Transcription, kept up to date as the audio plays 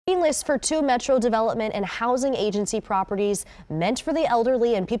lists for 2 Metro Development and Housing Agency properties meant for the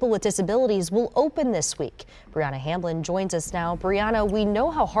elderly and people with disabilities will open this week. Brianna Hamblin joins us now. Brianna, we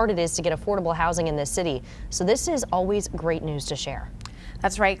know how hard it is to get affordable housing in this city, so this is always great news to share.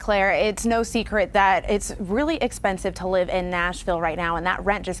 That's right, Claire. It's no secret that it's really expensive to live in Nashville right now, and that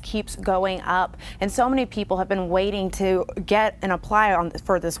rent just keeps going up. And so many people have been waiting to get and apply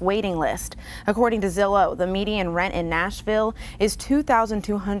for this waiting list. According to Zillow, the median rent in Nashville is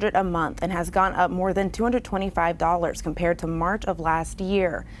 $2,200 a month and has gone up more than $225 compared to March of last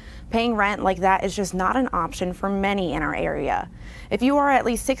year. Paying rent like that is just not an option for many in our area. If you are at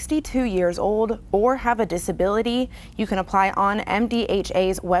least 62 years old or have a disability, you can apply on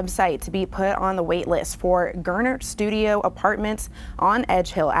MDHA's website to be put on the wait list for Gernert Studio Apartments on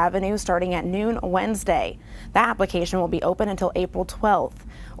Edge Hill Avenue starting at noon Wednesday. That application will be open until April 12th.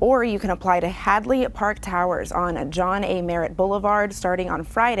 Or you can apply to Hadley Park Towers on John A. Merritt Boulevard starting on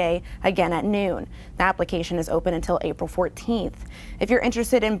Friday, again at noon. The application is open until April 14th. If you're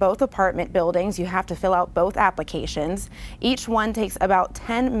interested in both apartment buildings, you have to fill out both applications. Each one takes about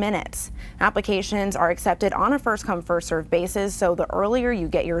 10 minutes. Applications are accepted on a first-come, first-served basis, so the earlier you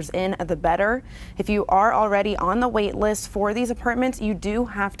get yours in, the better. If you are already on the wait list for these apartments, you do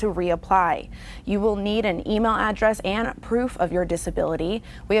have to reapply. You will need an email address and proof of your disability.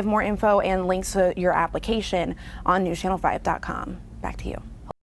 We have more info and links to your application on newschannel5.com. Back to you.